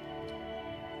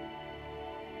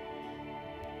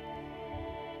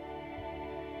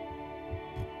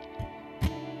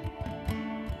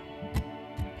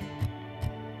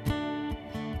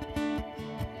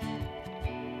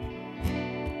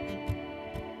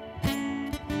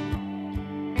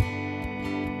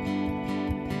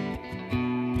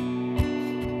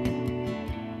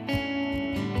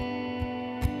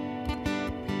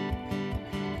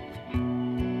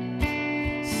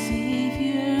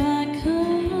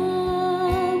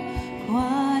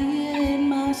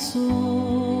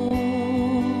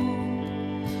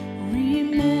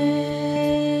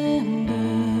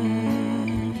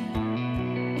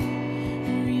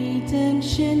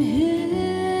 Redemption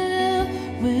Hill,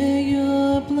 where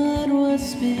your blood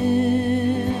was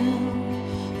spilled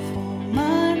for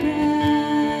my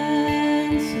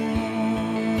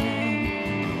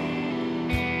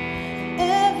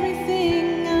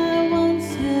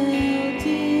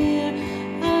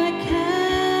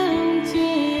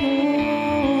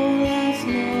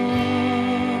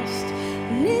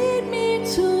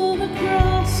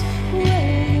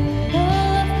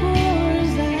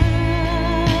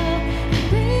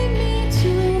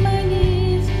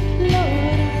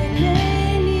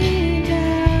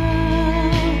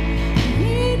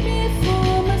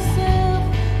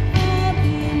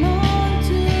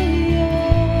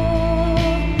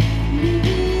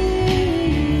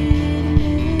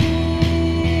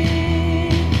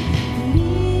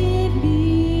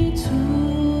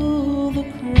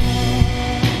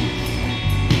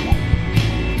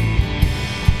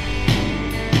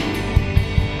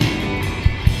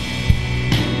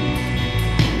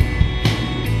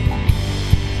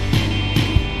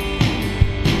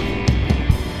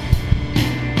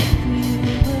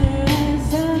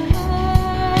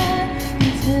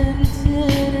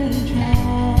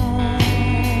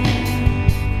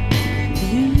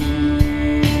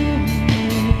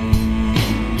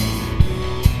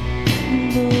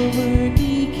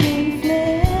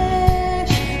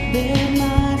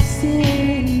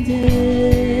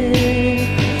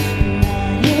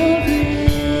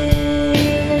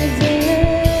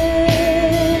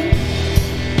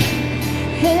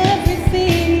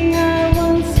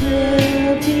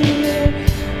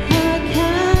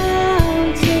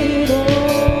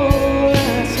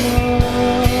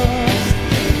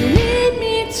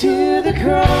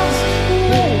cross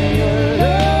where your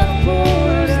love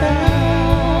pours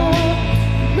out.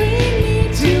 Bring me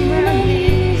to my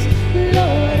knees,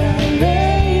 Lord, I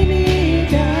lay me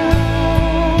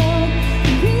down.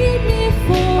 Leave me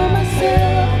for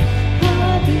myself, I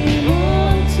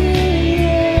belong to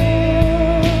you.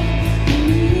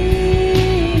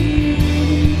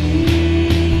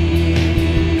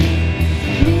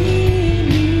 Lead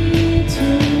me to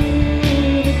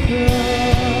the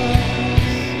cross.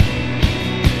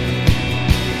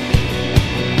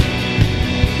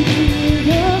 To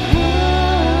your heart,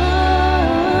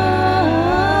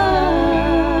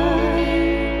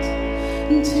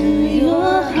 to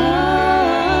your heart,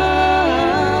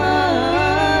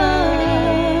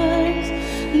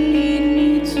 lead me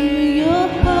to your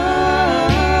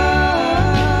heart,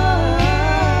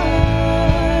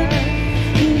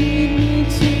 lead me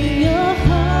to your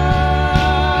heart,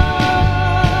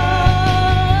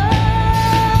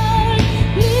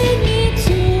 lead me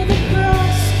to the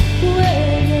cross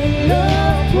where your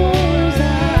love pours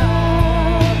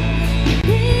out.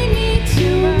 Bring me to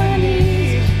my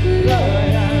knees,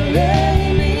 Lord, I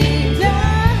lay me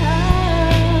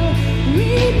down.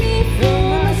 Leave me for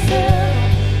myself,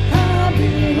 I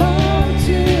belong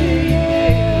to you.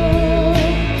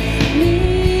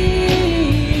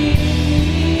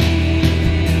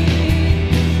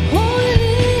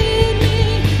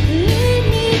 Lead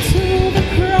me to the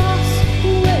cross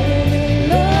where your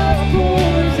love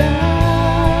pours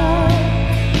out.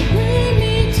 Bring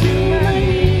me to my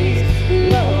knees,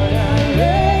 Lord, I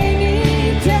lay me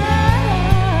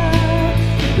down.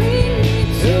 Bring me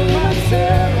to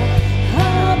myself, I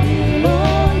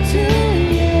belong to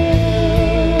you.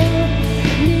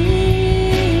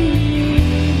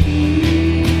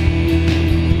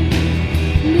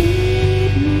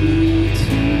 Lead me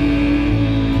to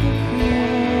the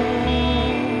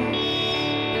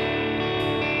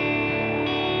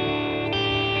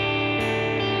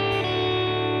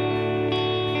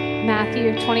Matthew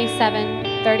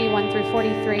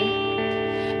 27:31-43.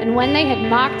 And when they had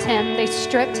mocked him, they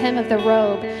stripped him of the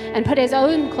robe and put his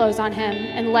own clothes on him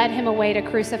and led him away to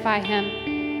crucify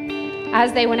him.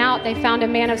 As they went out, they found a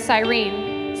man of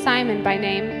Cyrene, Simon by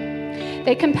name.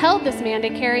 They compelled this man to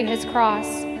carry his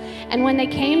cross. And when they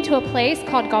came to a place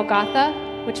called Golgotha,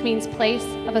 which means place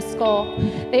of a skull,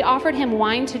 they offered him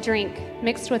wine to drink,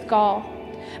 mixed with gall.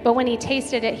 But when he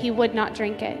tasted it, he would not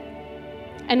drink it.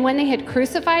 And when they had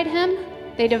crucified him,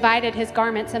 they divided his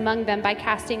garments among them by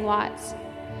casting lots.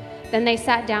 Then they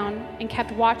sat down and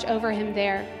kept watch over him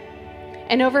there.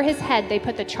 And over his head they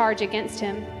put the charge against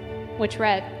him, which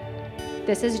read,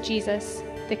 "This is Jesus,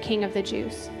 the King of the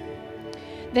Jews."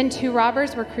 Then 2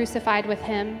 robbers were crucified with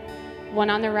him, one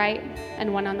on the right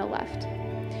and one on the left.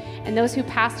 And those who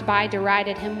passed by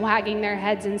derided him, wagging their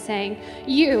heads and saying,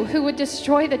 "You who would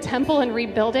destroy the temple and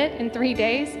rebuild it in 3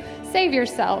 days, save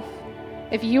yourself.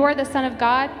 If you are the Son of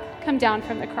God, come down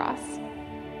from the cross."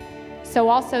 So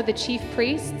also the chief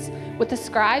priests with the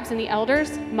scribes and the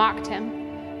elders mocked him,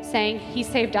 saying, "He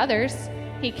saved others,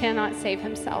 he cannot save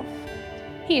himself.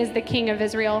 He is the King of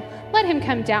Israel. Let him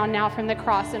come down now from the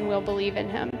cross and we'll believe in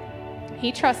him.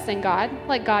 He trusts in God.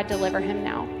 Let God deliver him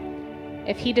now,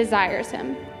 if he desires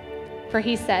him. For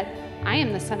he said, I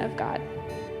am the Son of God."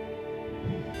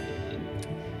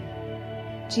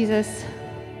 Jesus,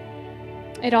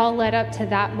 it all led up to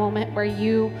that moment where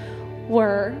you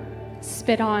were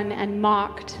spit on and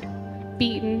mocked,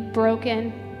 beaten,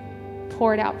 broken,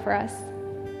 poured out for us.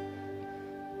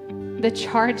 The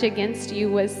charge against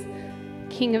you was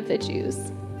King of the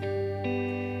Jews.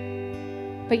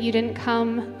 But you didn't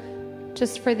come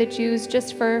just for the Jews,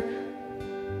 just for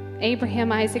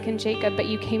Abraham, Isaac, and Jacob, but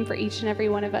you came for each and every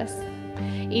one of us.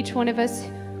 Each one of us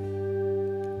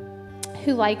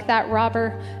who, like that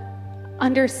robber,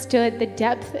 understood the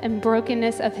depth and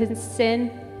brokenness of his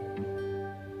sin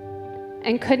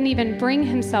and couldn't even bring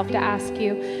himself to ask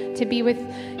you to be with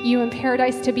you in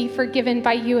paradise, to be forgiven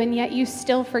by you, and yet you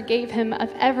still forgave him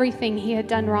of everything he had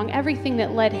done wrong, everything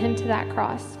that led him to that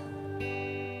cross.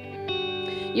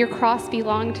 Your cross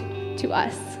belonged to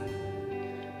us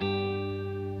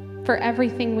for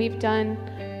everything we've done,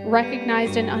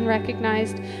 recognized and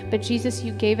unrecognized, but Jesus,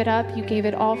 you gave it up, you gave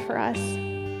it all for us.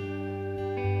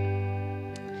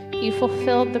 You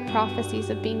fulfilled the prophecies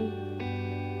of being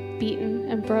beaten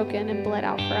and broken and bled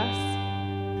out for us.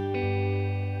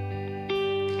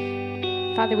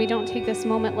 Father, we don't take this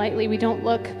moment lightly. We don't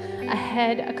look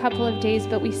ahead a couple of days,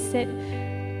 but we sit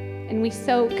and we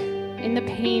soak in the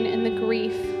pain and the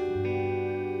grief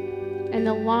and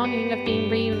the longing of being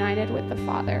reunited with the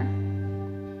Father.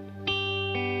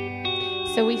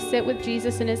 So So we sit with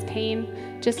Jesus in his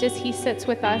pain, just as he sits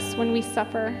with us when we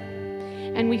suffer,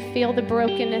 and we feel the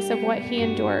brokenness of what he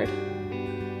endured.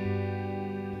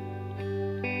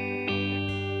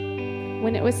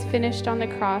 When it was finished on the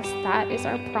cross, that is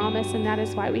our promise, and that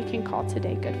is why we can call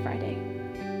today Good Friday.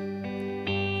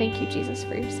 Thank you, Jesus,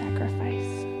 for your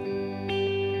sacrifice.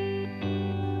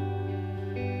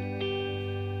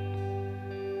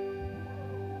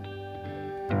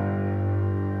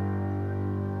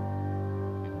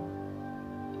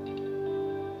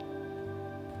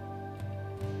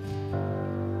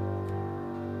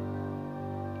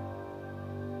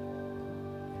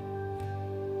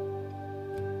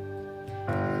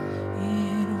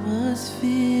 It was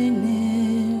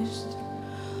finished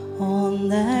on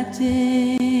that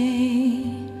day.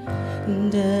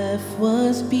 Death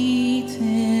was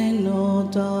beaten, all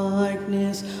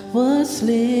darkness was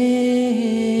slain.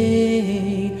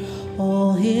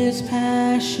 All his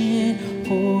passion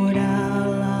poured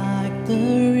out like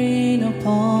the rain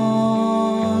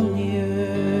upon the earth.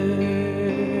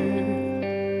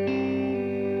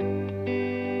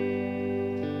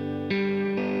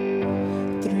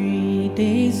 3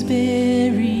 days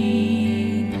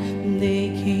buried, they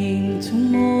came to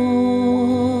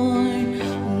mourn.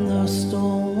 The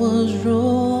stone was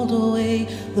rolled away,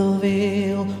 the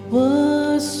veil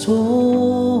was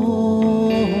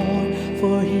torn,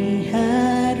 for he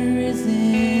had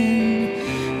risen.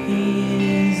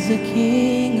 He is the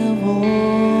King of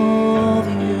all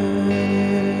the earth.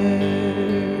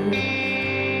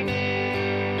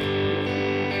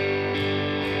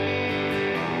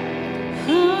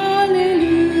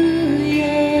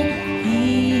 Hallelujah,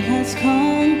 he has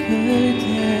conquered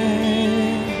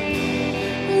death.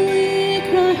 We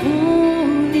cry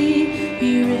holy,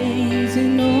 he reigns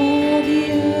in all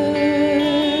the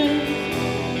earth.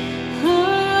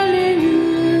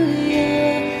 Hallelujah,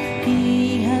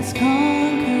 he has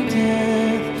conquered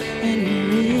death and he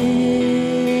reigns.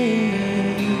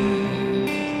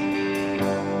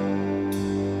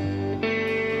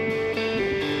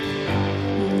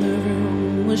 The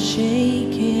room was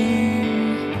shaken,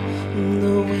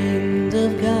 the wind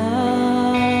of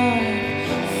God,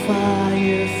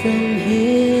 fire from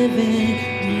heaven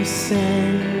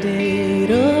descended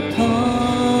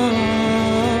upon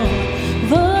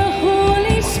the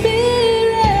Holy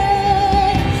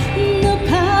Spirit, the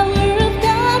power of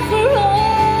God for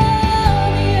all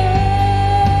the earth.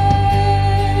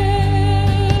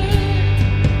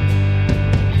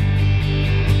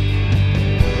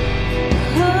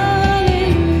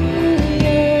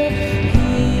 Hallelujah, he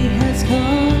has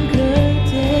conquered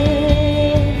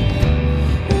death.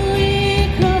 We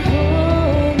cry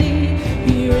holy,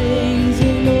 he reigns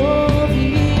in all the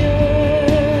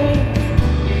earth.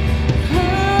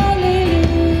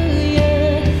 Hallelujah,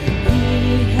 he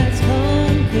has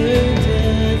conquered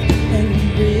death and he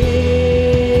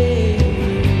reigns.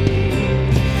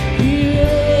 He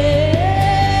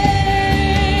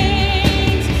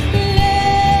reigns.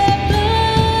 Let the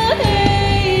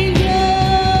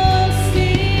angels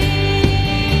sing.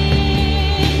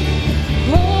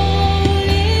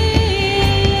 Holy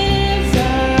is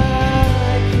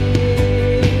our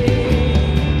King.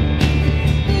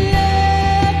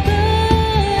 Let the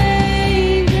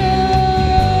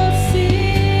angels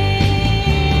sing.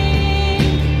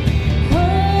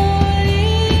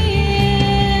 Holy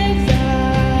is our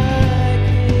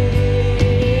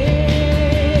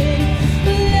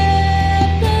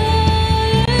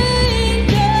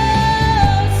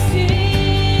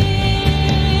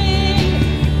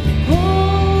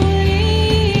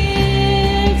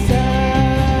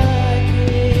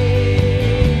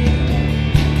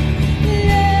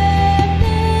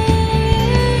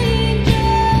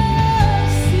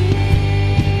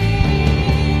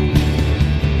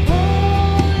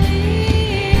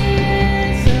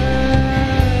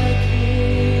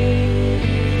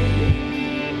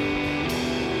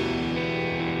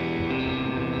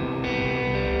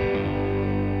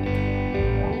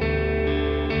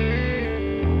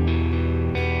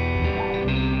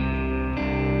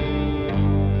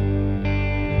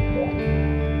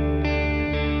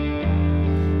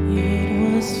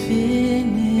It was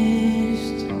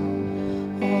finished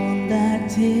on that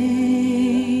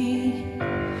day.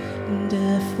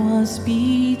 Death was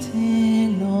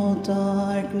beaten, all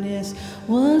darkness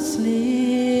was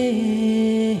slain.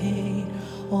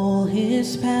 All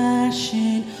his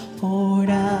passion poured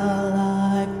out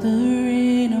like the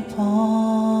rain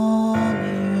upon the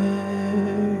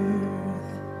earth.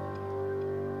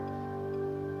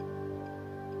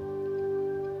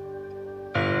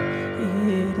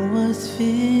 It was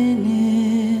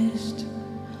finished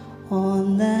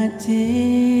on that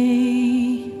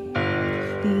day.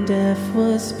 Death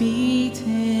was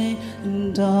beaten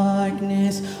and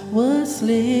darkness was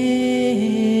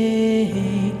laid.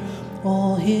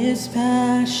 All his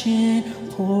passion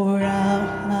poured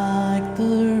out like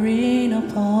the